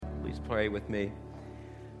Please pray with me.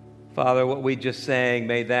 Father, what we just sang,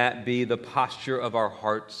 may that be the posture of our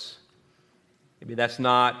hearts. Maybe that's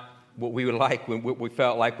not what we would like, what we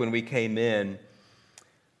felt like when we came in.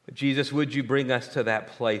 But Jesus, would you bring us to that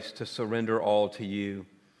place to surrender all to you,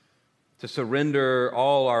 to surrender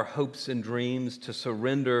all our hopes and dreams, to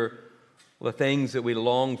surrender the things that we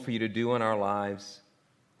long for you to do in our lives,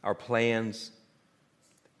 our plans,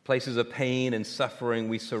 places of pain and suffering,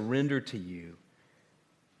 we surrender to you.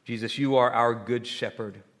 Jesus, you are our good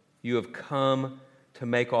shepherd. You have come to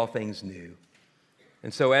make all things new.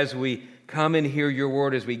 And so as we come and hear your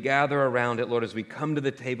word, as we gather around it, Lord, as we come to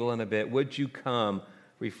the table in a bit, would you come,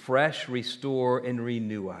 refresh, restore, and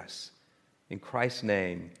renew us? In Christ's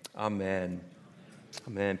name, amen.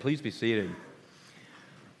 Amen. Please be seated.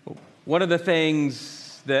 One of the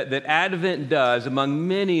things that Advent does, among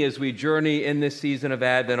many as we journey in this season of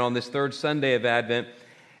Advent, on this third Sunday of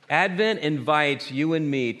Advent invites you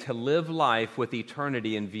and me to live life with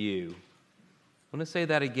eternity in view. I want to say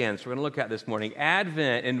that again, so we're going to look at this morning.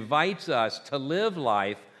 Advent invites us to live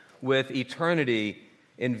life with eternity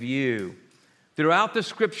in view. Throughout the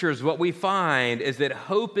Scriptures, what we find is that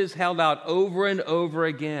hope is held out over and over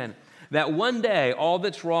again, that one day all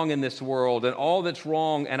that's wrong in this world and all that's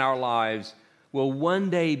wrong in our lives will one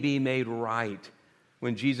day be made right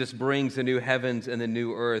when Jesus brings the new heavens and the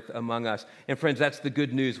new earth among us. And friends, that's the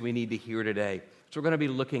good news we need to hear today. So we're going to be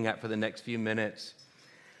looking at for the next few minutes.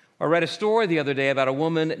 I read a story the other day about a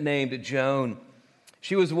woman named Joan.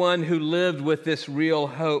 She was one who lived with this real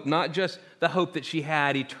hope, not just the hope that she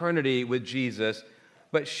had eternity with Jesus,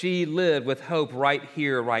 but she lived with hope right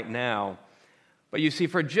here, right now. But you see,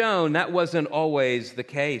 for Joan, that wasn't always the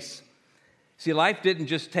case. See, life didn't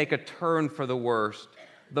just take a turn for the worst.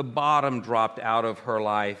 The bottom dropped out of her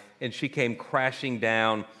life, and she came crashing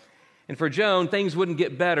down. And for Joan, things wouldn't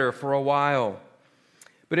get better for a while.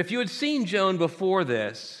 But if you had seen Joan before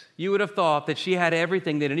this, you would have thought that she had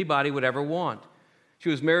everything that anybody would ever want. She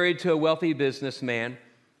was married to a wealthy businessman.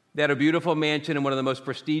 They had a beautiful mansion in one of the most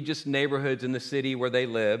prestigious neighborhoods in the city where they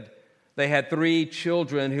lived. They had 3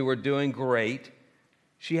 children who were doing great.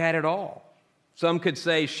 She had it all. Some could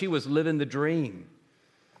say she was living the dream.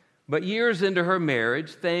 But years into her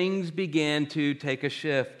marriage, things began to take a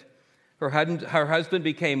shift. Her husband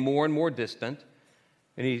became more and more distant,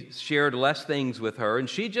 and he shared less things with her, and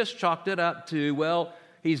she just chalked it up to, well,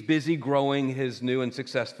 he's busy growing his new and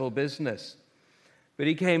successful business. But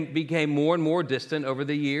he became more and more distant over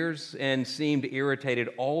the years and seemed irritated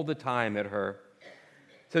all the time at her.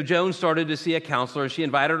 So Joan started to see a counselor. She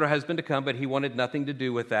invited her husband to come, but he wanted nothing to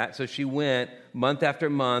do with that. So she went month after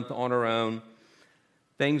month on her own.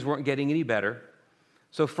 Things weren't getting any better.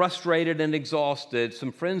 So frustrated and exhausted,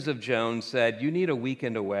 some friends of Joan said, you need a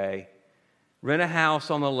weekend away. Rent a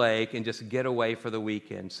house on the lake and just get away for the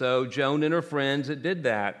weekend. So Joan and her friends did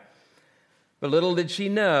that. But little did she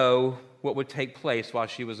know what would take place while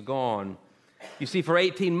she was gone. You see, for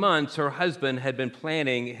 18 months, her husband had been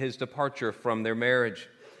planning his departure from their marriage.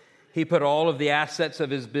 He put all of the assets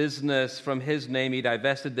of his business from his name. He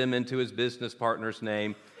divested them into his business partner's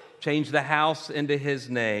name, changed the house into his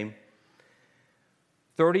name.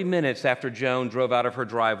 30 minutes after Joan drove out of her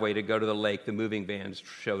driveway to go to the lake, the moving vans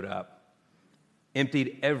showed up,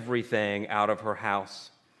 emptied everything out of her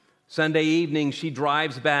house. Sunday evening, she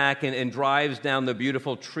drives back and drives down the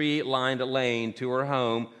beautiful tree-lined lane to her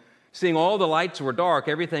home. Seeing all the lights were dark,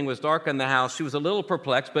 everything was dark in the house, she was a little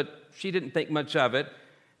perplexed, but she didn't think much of it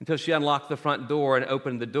until she unlocked the front door and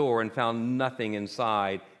opened the door and found nothing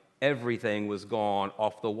inside. Everything was gone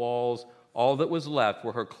off the walls. All that was left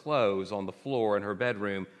were her clothes on the floor in her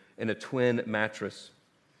bedroom and a twin mattress.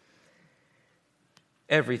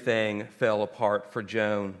 Everything fell apart for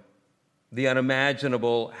Joan. The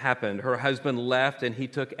unimaginable happened. Her husband left and he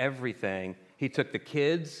took everything. He took the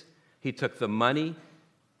kids, he took the money,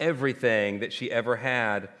 everything that she ever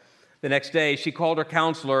had. The next day, she called her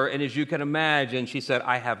counselor, and as you can imagine, she said,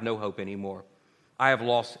 I have no hope anymore. I have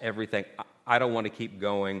lost everything. I don't want to keep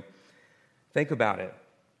going. Think about it.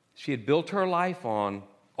 She had built her life on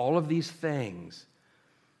all of these things.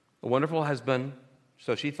 A wonderful husband,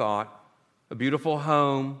 so she thought, a beautiful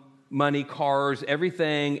home, money, cars,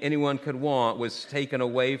 everything anyone could want was taken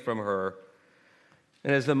away from her.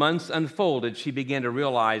 And as the months unfolded, she began to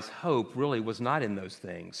realize hope really was not in those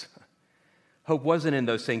things. Hope wasn't in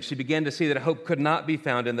those things. She began to see that hope could not be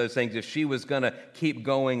found in those things if she was going to keep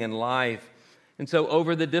going in life. And so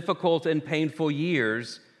over the difficult and painful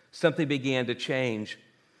years, something began to change.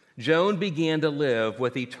 Joan began to live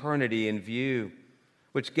with eternity in view,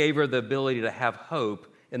 which gave her the ability to have hope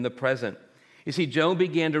in the present. You see, Joan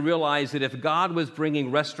began to realize that if God was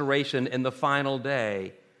bringing restoration in the final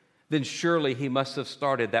day, then surely he must have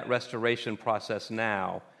started that restoration process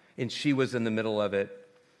now, and she was in the middle of it.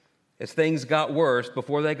 As things got worse,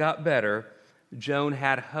 before they got better, Joan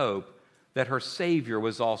had hope that her Savior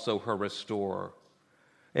was also her restorer.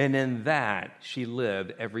 And in that, she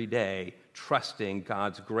lived every day, trusting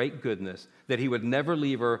God's great goodness, that he would never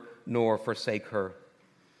leave her nor forsake her.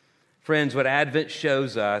 Friends, what Advent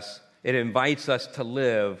shows us, it invites us to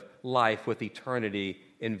live life with eternity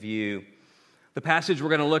in view. The passage we're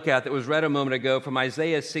going to look at that was read a moment ago from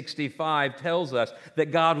Isaiah 65 tells us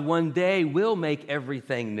that God one day will make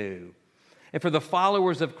everything new. And for the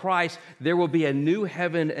followers of Christ, there will be a new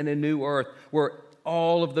heaven and a new earth where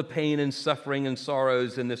all of the pain and suffering and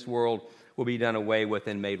sorrows in this world will be done away with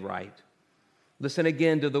and made right. Listen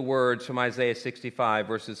again to the words from Isaiah 65,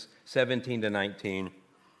 verses 17 to 19.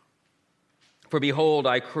 For behold,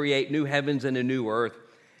 I create new heavens and a new earth,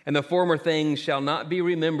 and the former things shall not be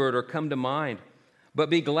remembered or come to mind. But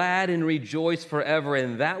be glad and rejoice forever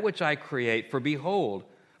in that which I create. For behold,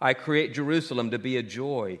 I create Jerusalem to be a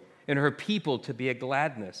joy, and her people to be a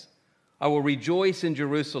gladness. I will rejoice in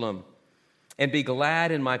Jerusalem and be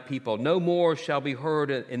glad in my people. No more shall be heard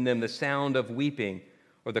in them the sound of weeping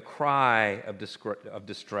or the cry of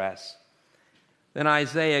distress. Then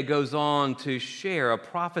Isaiah goes on to share a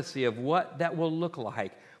prophecy of what that will look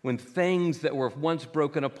like when things that were once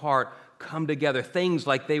broken apart come together, things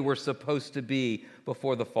like they were supposed to be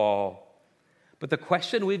before the fall. But the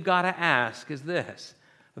question we've got to ask is this: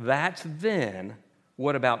 that's then,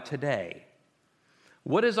 what about today?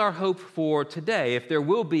 What is our hope for today? If there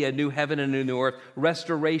will be a new heaven and a new earth,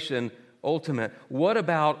 restoration ultimate, what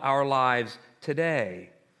about our lives today?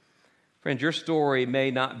 Friends, your story may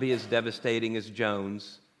not be as devastating as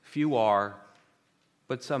Joan's. Few are,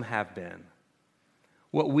 but some have been.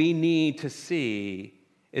 What we need to see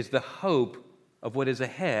is the hope of what is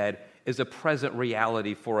ahead is a present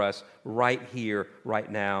reality for us right here,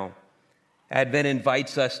 right now. Advent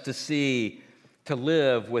invites us to see, to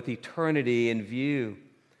live with eternity in view,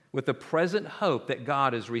 with the present hope that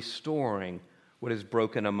God is restoring what is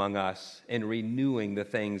broken among us and renewing the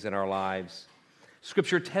things in our lives.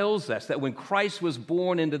 Scripture tells us that when Christ was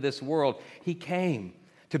born into this world, he came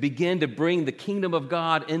to begin to bring the kingdom of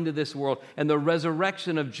God into this world. And the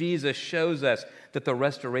resurrection of Jesus shows us that the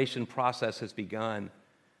restoration process has begun.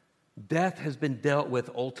 Death has been dealt with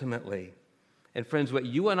ultimately. And friends, what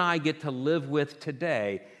you and I get to live with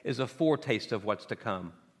today is a foretaste of what's to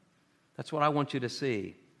come. That's what I want you to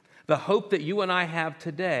see. The hope that you and I have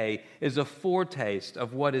today is a foretaste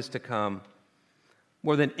of what is to come.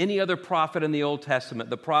 More than any other prophet in the Old Testament,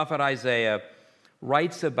 the prophet Isaiah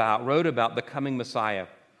wrote about the coming Messiah,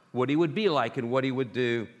 what he would be like and what he would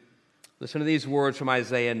do. Listen to these words from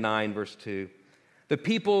Isaiah 9, verse 2. The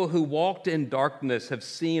people who walked in darkness have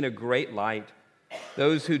seen a great light.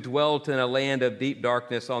 Those who dwelt in a land of deep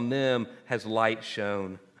darkness, on them has light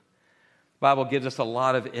shone. The Bible gives us a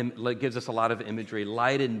lot of imagery.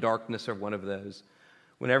 Light and darkness are one of those.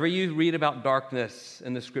 Whenever you read about darkness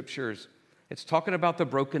in the Scriptures, it's talking about the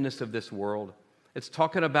brokenness of this world. It's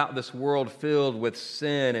talking about this world filled with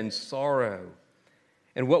sin and sorrow.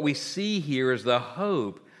 And what we see here is the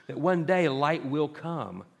hope that one day light will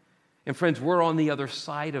come. And friends, we're on the other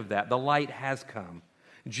side of that. The light has come.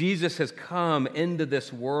 Jesus has come into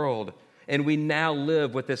this world, and we now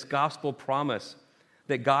live with this gospel promise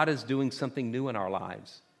that God is doing something new in our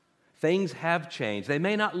lives. Things have changed. They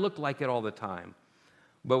may not look like it all the time,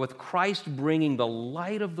 but with Christ bringing the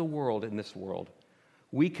light of the world in this world,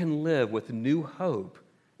 we can live with new hope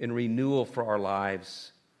and renewal for our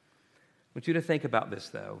lives. I want you to think about this,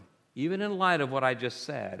 though. Even in light of what I just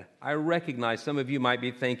said, I recognize some of you might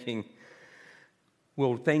be thinking,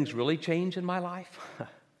 will things really change in my life?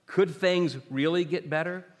 Could things really get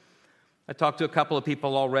better? I talked to a couple of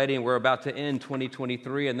people already, and we're about to end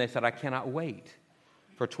 2023, and they said, I cannot wait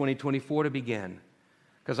for 2024 to begin,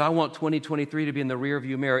 because I want 2023 to be in the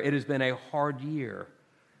rearview mirror. It has been a hard year.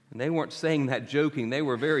 And they weren't saying that joking. They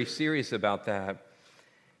were very serious about that.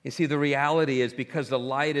 You see, the reality is because the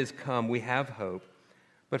light has come, we have hope.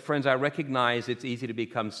 But friends, I recognize it's easy to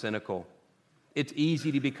become cynical. It's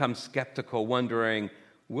easy to become skeptical, wondering,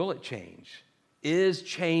 will it change? Is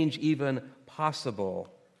change even possible?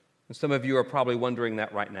 And some of you are probably wondering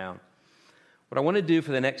that right now. What I want to do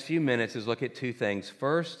for the next few minutes is look at two things.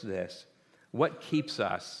 First, this: what keeps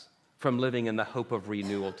us from living in the hope of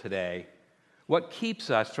renewal today? What keeps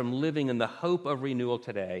us from living in the hope of renewal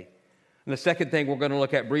today? And the second thing we're going to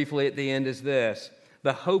look at briefly at the end is this: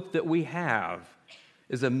 the hope that we have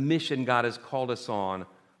is a mission God has called us on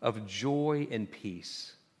of joy and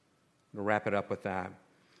peace. I'm going to wrap it up with that.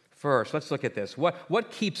 First, let's look at this.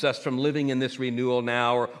 What keeps us from living in this renewal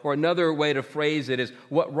now? Or another way to phrase it is,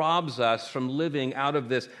 what robs us from living out of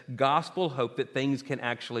this gospel hope that things can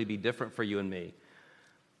actually be different for you and me?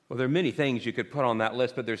 Well, there are many things you could put on that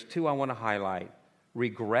list, but there's two I want to highlight: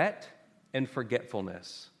 regret and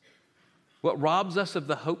forgetfulness. What robs us of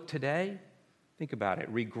the hope today? Think about it.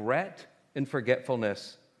 Regret and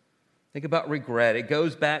forgetfulness. Think about regret. It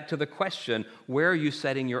goes back to the question, where are you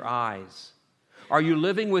setting your eyes? Are you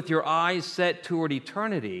living with your eyes set toward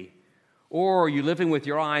eternity? Or are you living with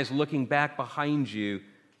your eyes looking back behind you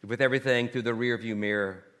with everything through the rearview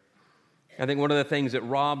mirror? I think one of the things that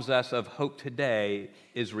robs us of hope today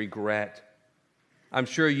is regret. I'm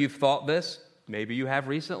sure you've thought this. Maybe you have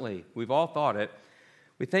recently. We've all thought it.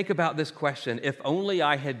 We think about this question, if only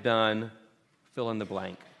I had done, fill in the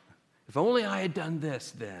blank. If only I had done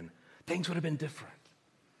this then, things would have been different.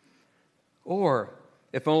 Or,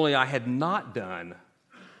 if only I had not done,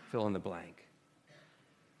 fill in the blank.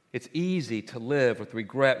 It's easy to live with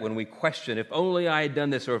regret when we question, if only I had done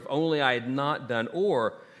this, or if only I had not done,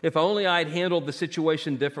 or if only I had handled the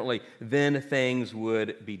situation differently, then things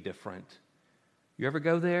would be different. You ever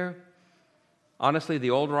go there? Honestly, the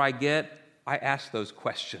older I get, I ask those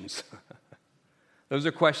questions. Those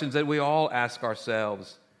are questions that we all ask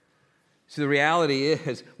ourselves. So the reality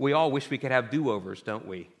is, we all wish we could have do-overs, don't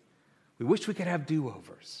we? We wish we could have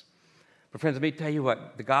do-overs. But friends, let me tell you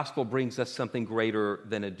what, the gospel brings us something greater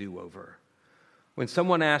than a do-over. When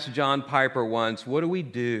someone asked John Piper once, what do we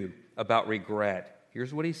do about regret?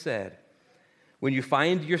 Here's what he said. When you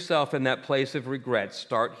find yourself in that place of regret,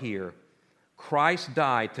 start here. Christ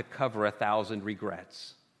died to cover 1,000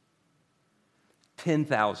 regrets,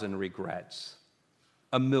 10,000 regrets,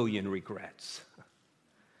 1,000,000 regrets.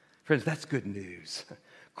 Friends, that's good news.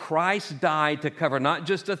 Christ died to cover not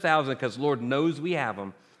just 1,000, because Lord knows we have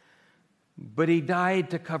them, but he died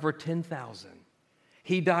to cover 10,000.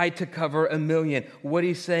 He died to cover 1,000,000. What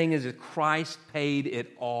he's saying is that Christ paid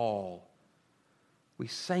it all. We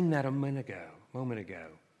sang that a moment ago.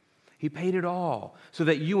 He paid it all so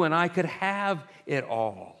that you and I could have it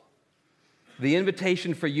all. The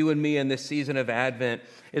invitation for you and me in this season of Advent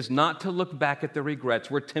is not to look back at the regrets.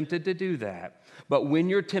 We're tempted to do that. But when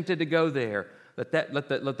you're tempted to go there, let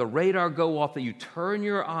the radar go off, that you turn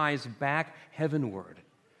your eyes back heavenward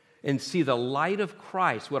and see the light of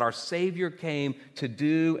Christ, what our Savior came to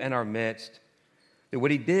do in our midst. That what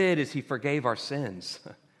he did is he forgave our sins.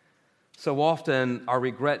 So often our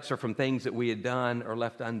regrets are from things that we had done or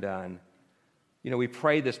left undone. You know, we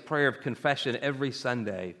pray this prayer of confession every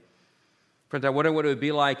Sunday. Friends, I wonder what it would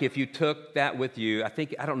be like if you took that with you.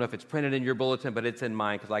 I don't know if it's printed in your bulletin, but it's in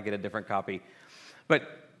mine because I get a different copy. But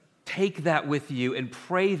take that with you and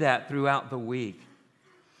pray that throughout the week.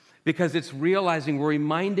 Because it's realizing, we're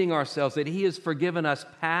reminding ourselves that he has forgiven us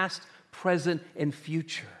past, present, and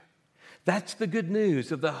future. That's the good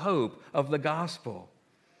news of the hope of the gospel.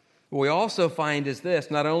 What we also find is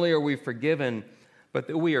this: not only are we forgiven, but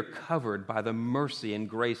that we are covered by the mercy and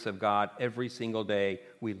grace of God every single day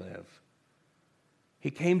we live.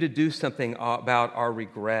 He came to do something about our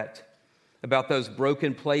regret, about those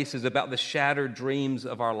broken places, about the shattered dreams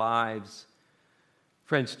of our lives.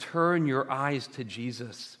 Friends, turn your eyes to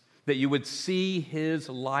Jesus, that you would see his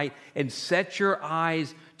light and set your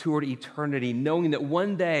eyes toward eternity, knowing that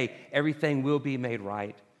one day everything will be made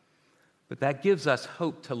right. But that gives us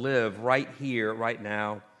hope to live right here, right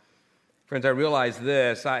now. Friends, I realize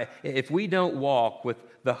this: if we don't walk with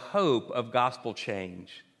the hope of gospel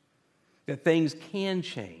change, that things can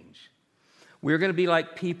change, we're going to be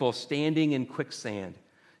like people standing in quicksand,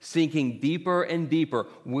 sinking deeper and deeper,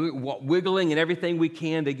 wiggling in everything we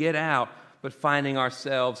can to get out, but finding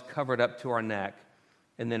ourselves covered up to our neck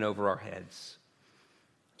and then over our heads.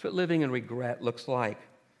 That's what living in regret looks like.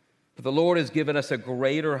 But the Lord has given us a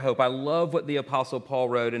greater hope. I love what the Apostle Paul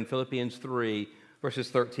wrote in Philippians 3, verses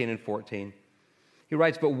 13 and 14. He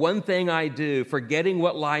writes, "But one thing I do, forgetting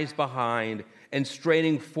what lies behind and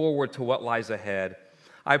straining forward to what lies ahead,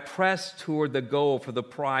 I press toward the goal for the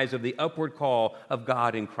prize of the upward call of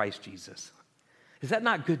God in Christ Jesus." Is that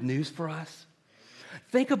not good news for us?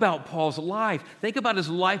 Think about Paul's life. Think about his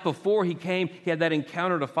life before he came. He had that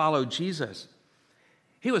encounter to follow Jesus.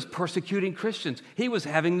 He was persecuting Christians. He was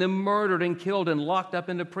having them murdered and killed and locked up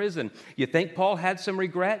into prison. You think Paul had some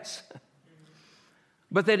regrets?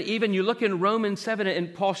 But then even you look in Romans 7,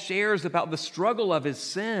 and Paul shares about the struggle of his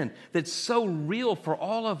sin that's so real for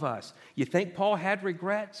all of us. You think Paul had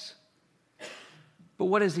regrets? But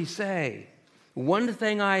what does he say? One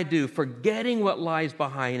thing I do, forgetting what lies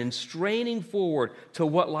behind and straining forward to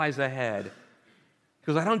what lies ahead.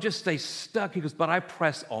 Because I don't just stay stuck, he goes, but I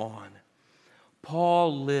press on.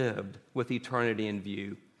 Paul lived with eternity in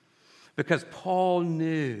view because Paul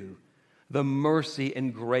knew the mercy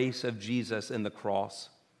and grace of Jesus in the cross.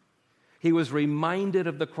 He was reminded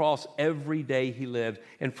of the cross every day he lived.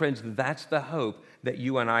 And friends, that's the hope that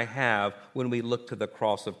you and I have when we look to the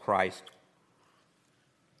cross of Christ.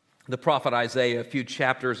 The prophet Isaiah, a few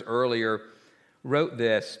chapters earlier, wrote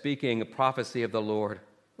this, speaking a prophecy of the Lord.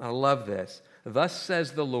 I love this. Thus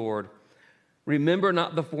says the Lord, remember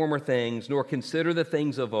not the former things, nor consider the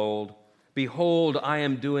things of old. Behold, I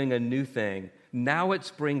am doing a new thing. Now it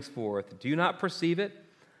springs forth. Do you not perceive it?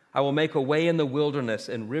 I will make a way in the wilderness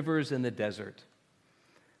and rivers in the desert.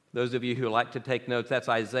 Those of you who like to take notes, that's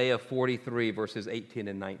Isaiah 43, verses 18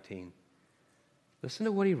 and 19. Listen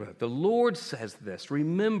to what he wrote. The Lord says this,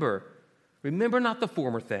 remember not the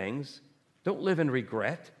former things. Don't live in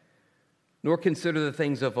regret, nor consider the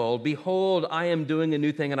things of old. Behold, I am doing a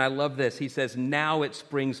new thing, and I love this. He says, now it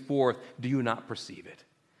springs forth. Do you not perceive it?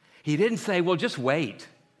 He didn't say, well, just wait.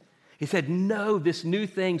 He said, no, this new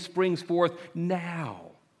thing springs forth now.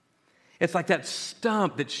 It's like that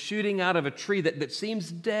stump that's shooting out of a tree that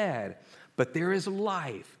seems dead, but there is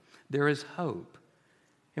life. There is hope.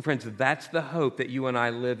 And friends, that's the hope that you and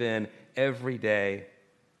I live in every day.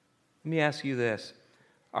 Let me ask you this.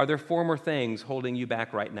 Are there former things holding you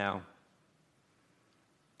back right now?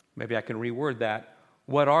 Maybe I can reword that.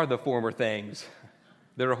 What are the former things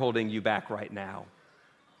that are holding you back right now?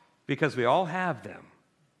 Because we all have them.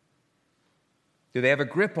 Do they have a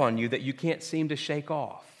grip on you that you can't seem to shake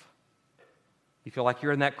off? You feel like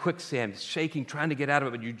you're in that quicksand, shaking, trying to get out of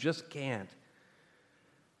it, but you just can't.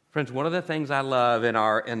 Friends, one of the things I love in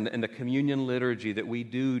the communion liturgy that we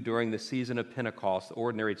do during the season of Pentecost, the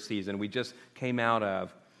ordinary season we just came out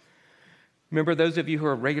of. Remember those of you who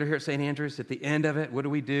are regular here at St. Andrews, at the end of it, what do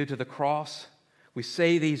we do to the cross? We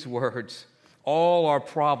say these words, all our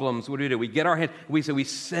problems, what do? We get our hands, we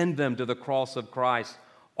send them to the cross of Christ.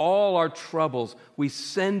 All our troubles, we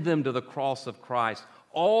send them to the cross of Christ.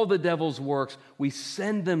 All the devil's works, we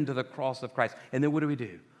send them to the cross of Christ. And then what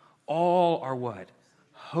do? All our what?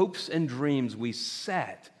 Hopes and dreams we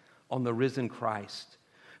set on the risen Christ.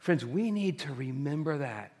 Friends, we need to remember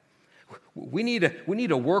that. We need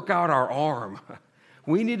to work out our arm.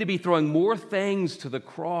 We need to be throwing more things to the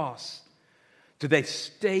cross. Do they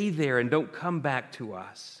stay there and don't come back to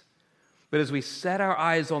us? But as we set our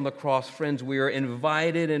eyes on the cross, friends, we are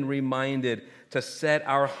invited and reminded to set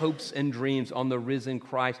our hopes and dreams on the risen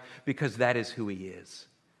Christ because that is who he is.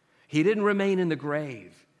 He didn't remain in the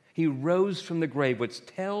grave. He rose from the grave, which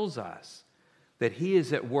tells us that he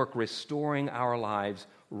is at work restoring our lives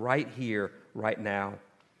right here, right now.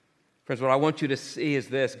 Friends, what I want you to see is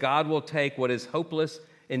this. God will take what is hopeless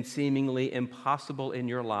and seemingly impossible in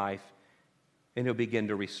your life, and he'll begin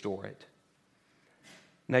to restore it.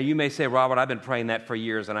 Now, you may say, Robert, I've been praying that for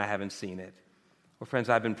years and I haven't seen it. Well, friends,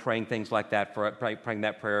 I've been praying things like that, praying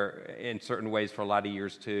that prayer in certain ways for a lot of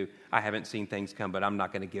years too. I haven't seen things come, but I'm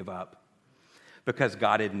not going to give up because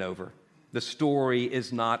God isn't over. The story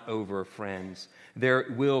is not over, friends. There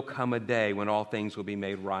will come a day when all things will be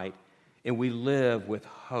made right, and we live with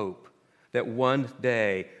hope that one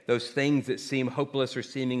day those things that seem hopeless or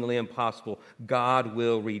seemingly impossible, God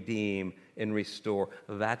will redeem and restore.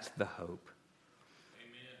 That's the hope.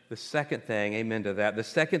 The second thing, amen to that, the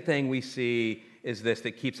second thing we see is this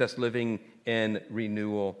that keeps us living in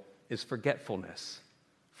renewal is forgetfulness.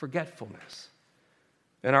 Forgetfulness.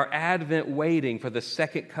 In our Advent waiting for the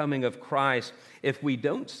second coming of Christ, if we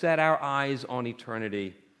don't set our eyes on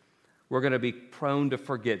eternity, we're going to be prone to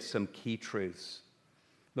forget some key truths.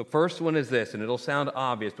 The first one is this, and it'll sound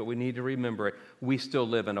obvious, but we need to remember it. We still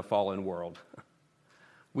live in a fallen world.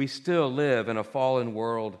 We still live in a fallen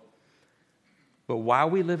world. But while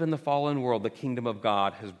we live in the fallen world, the kingdom of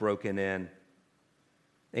God has broken in.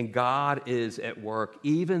 And God is at work,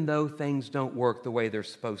 even though things don't work the way they're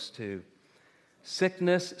supposed to.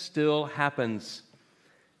 Sickness still happens.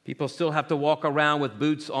 People still have to walk around with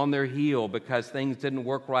boots on their heel because things didn't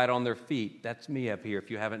work right on their feet. That's me up here, if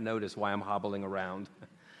you haven't noticed why I'm hobbling around.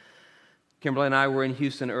 Kimberly and I were in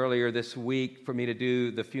Houston earlier this week for me to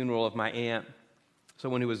do the funeral of my aunt,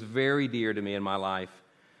 someone who was very dear to me in my life.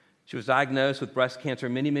 She was diagnosed with breast cancer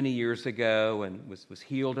many, many years ago and was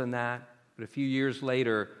healed in that. But a few years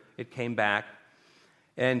later, it came back.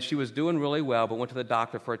 And she was doing really well, but went to the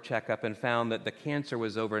doctor for a checkup and found that the cancer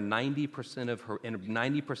was over 90%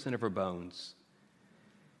 of her bones,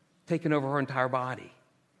 taking over her entire body.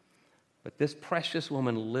 But this precious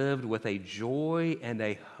woman lived with a joy and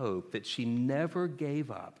a hope that she never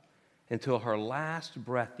gave up until her last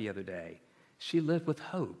breath the other day. She lived with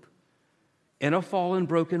hope in a fallen,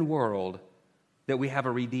 broken world that we have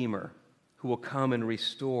a Redeemer who will come and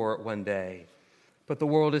restore one day. But the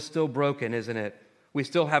world is still broken, isn't it? We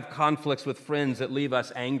still have conflicts with friends that leave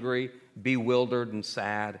us angry, bewildered, and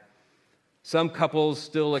sad. Some couples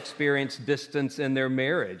still experience distance in their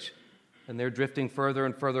marriage, and they're drifting further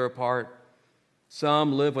and further apart.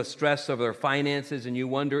 Some live with stress over their finances, and you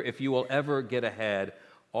wonder if you will ever get ahead.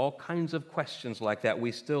 All kinds of questions like that.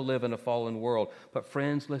 We still live in a fallen world. But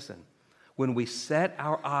friends, listen. When we set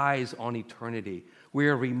our eyes on eternity, we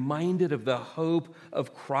are reminded of the hope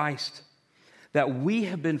of Christ, that we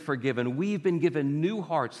have been forgiven. We've been given new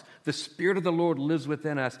hearts. The Spirit of the Lord lives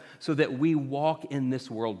within us so that we walk in this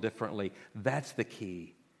world differently. That's the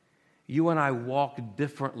key. You and I walk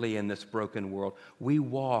differently in this broken world. We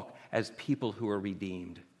walk as people who are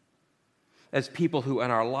redeemed, as people who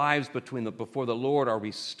in our lives before the Lord are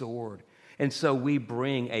restored. And so we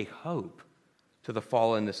bring a hope to the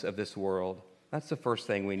fallenness of this world. That's the first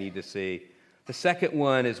thing we need to see. The second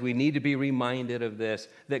one is we need to be reminded of this,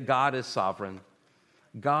 that God is sovereign.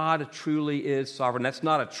 God truly is sovereign. That's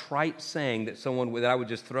not a trite saying that I would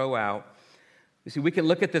just throw out. You see, we can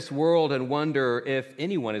look at this world and wonder if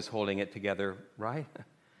anyone is holding it together, right?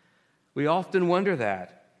 We often wonder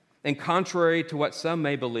that. And contrary to what some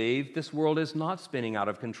may believe, this world is not spinning out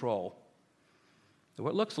of control. Though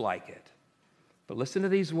it looks like it. But listen to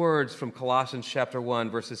these words from Colossians chapter 1,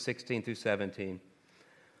 verses 16 through 17.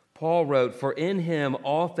 Paul wrote, "For in him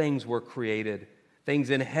all things were created, things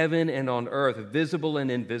in heaven and on earth, visible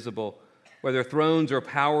and invisible, whether thrones or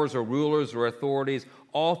powers or rulers or authorities,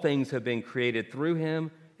 all things have been created through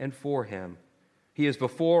him and for him. He is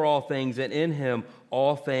before all things, and in him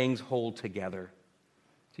all things hold together."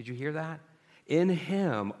 Did you hear that? In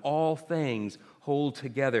him all things hold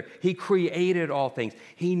together. He created all things.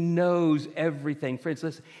 He knows everything. Friends,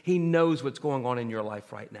 listen, he knows what's going on in your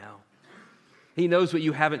life right now. He knows what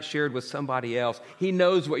you haven't shared with somebody else. He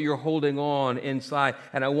knows what you're holding on inside.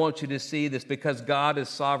 And I want you to see this because God is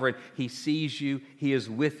sovereign. He sees you, he is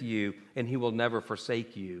with you, and he will never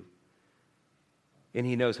forsake you. And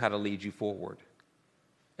he knows how to lead you forward.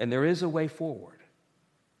 And there is a way forward.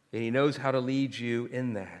 And he knows how to lead you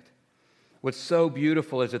in that. What's so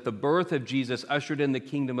beautiful is that the birth of Jesus ushered in the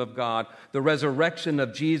kingdom of God. The resurrection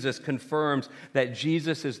of Jesus confirms that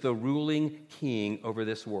Jesus is the ruling king over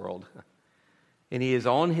this world. And he is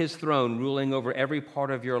on his throne ruling over every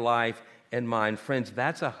part of your life and mine. Friends,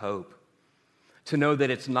 that's a hope. To know that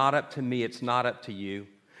it's not up to me, it's not up to you.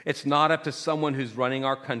 It's not up to someone who's running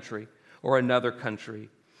our country or another country.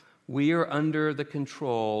 We are under the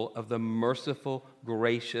control of the merciful,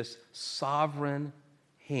 gracious, sovereign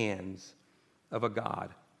hands of a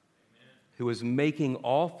God who is making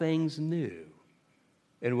all things new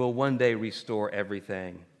and will one day restore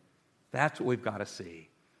everything. That's what we've got to see.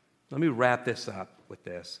 Let me wrap this up with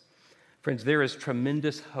this. Friends, there is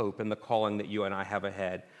tremendous hope in the calling that you and I have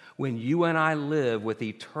ahead. When you and I live with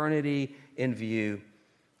eternity in view,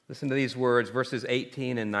 listen to these words, verses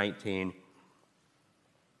 18 and 19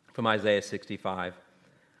 from Isaiah 65.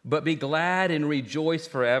 "But be glad and rejoice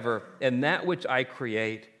forever in that which I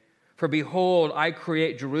create. For behold, I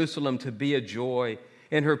create Jerusalem to be a joy,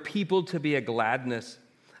 and her people to be a gladness.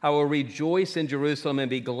 I will rejoice in Jerusalem and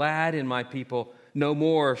be glad in my people. No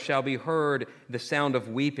more shall be heard the sound of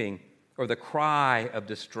weeping or the cry of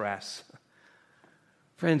distress."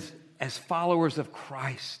 Friends, as followers of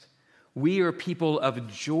Christ, we are people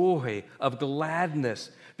of joy, of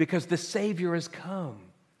gladness, because the Savior has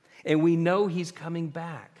come, and we know he's coming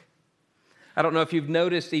back. I don't know if you've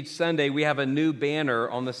noticed each Sunday we have a new banner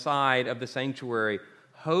on the side of the sanctuary.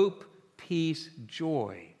 Hope, peace,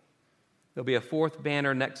 joy. There'll be a fourth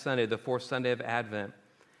banner next Sunday, the fourth Sunday of Advent.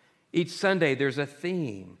 Each Sunday there's a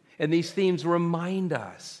theme, and these themes remind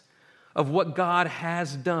us of what God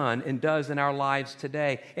has done and does in our lives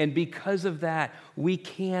today. And because of that, we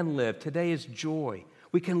can live. Today is joy.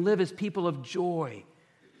 We can live as people of joy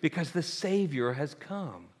because the Savior has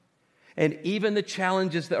come. And even the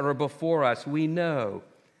challenges that are before us, we know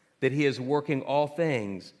that he is working all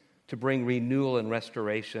things to bring renewal and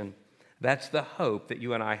restoration. That's the hope that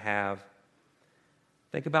you and I have.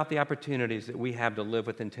 Think about the opportunities that we have to live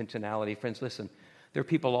with intentionality. Friends, listen, there are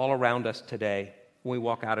people all around us today when we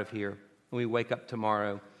walk out of here, when we wake up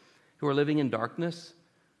tomorrow, who are living in darkness,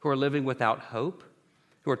 who are living without hope,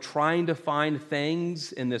 who are trying to find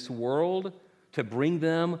things in this world to bring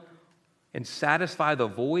them and satisfy the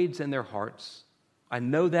voids in their hearts. I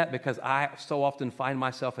know that because I so often find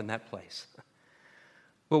myself in that place.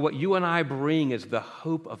 But what you and I bring is the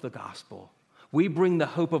hope of the gospel. We bring the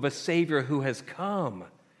hope of a Savior who has come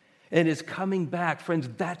and is coming back. Friends,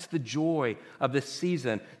 that's the joy of this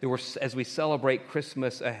season as we celebrate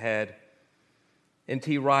Christmas ahead.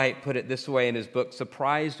 N.T. Wright put it this way in his book,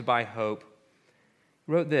 Surprised by Hope.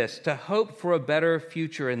 He wrote this: to hope for a better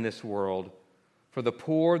future in this world, for the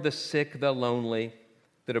poor, the sick, the lonely,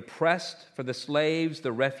 the depressed, for the slaves,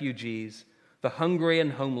 the refugees, the hungry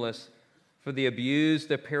and homeless, for the abused,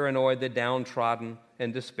 the paranoid, the downtrodden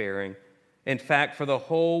and despairing. In fact, for the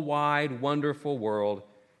whole wide, wonderful world,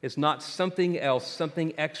 is not something else,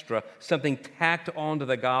 something extra, something tacked onto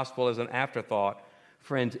the gospel as an afterthought.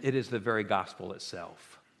 Friends, it is the very gospel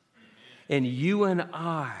itself. And you and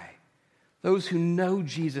I, those who know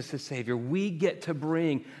Jesus as Savior, we get to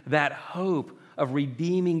bring that hope of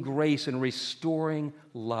redeeming grace and restoring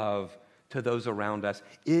love to those around us.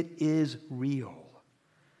 It is real.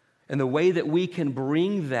 And the way that we can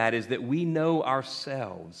bring that is that we know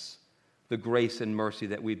ourselves the grace and mercy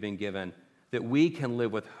that we've been given, that we can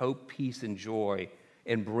live with hope, peace, and joy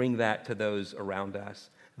and bring that to those around us.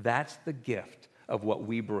 That's the gift of what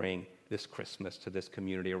we bring this Christmas to this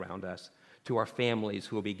community around us, to our families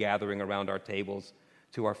who will be gathering around our tables,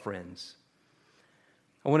 to our friends.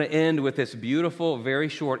 I want to end with this beautiful, very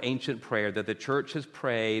short ancient prayer that the church has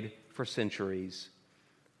prayed for centuries.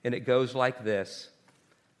 And it goes like this: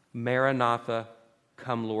 Maranatha,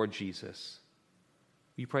 come Lord Jesus.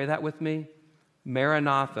 Will you pray that with me?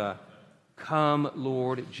 Maranatha, come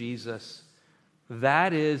Lord Jesus.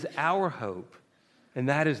 That is our hope, and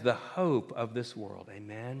that is the hope of this world.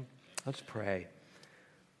 Amen. Let's pray.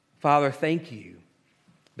 Father, thank you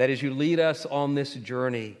that as you lead us on this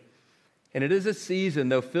journey, and it is a season,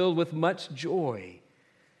 though, filled with much joy,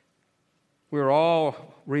 we're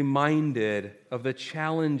all reminded of the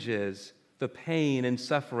challenges, the pain and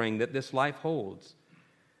suffering that this life holds.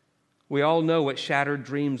 We all know what shattered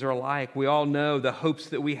dreams are like. We all know the hopes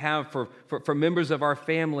that we have for members of our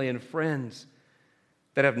family and friends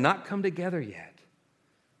that have not come together yet.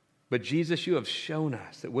 But Jesus, you have shown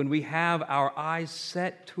us that when we have our eyes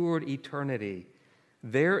set toward eternity,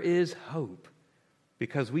 there is hope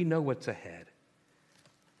because we know what's ahead.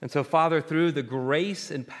 And so, Father, through the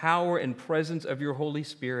grace and power and presence of your Holy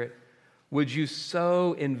Spirit, would you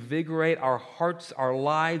so invigorate our hearts, our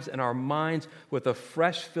lives, and our minds with a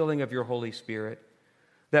fresh filling of your Holy Spirit,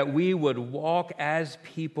 that we would walk as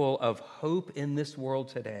people of hope in this world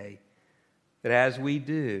today, that as we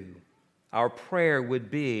do, our prayer would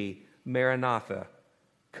be, Maranatha,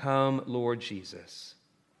 come Lord Jesus.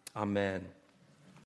 Amen.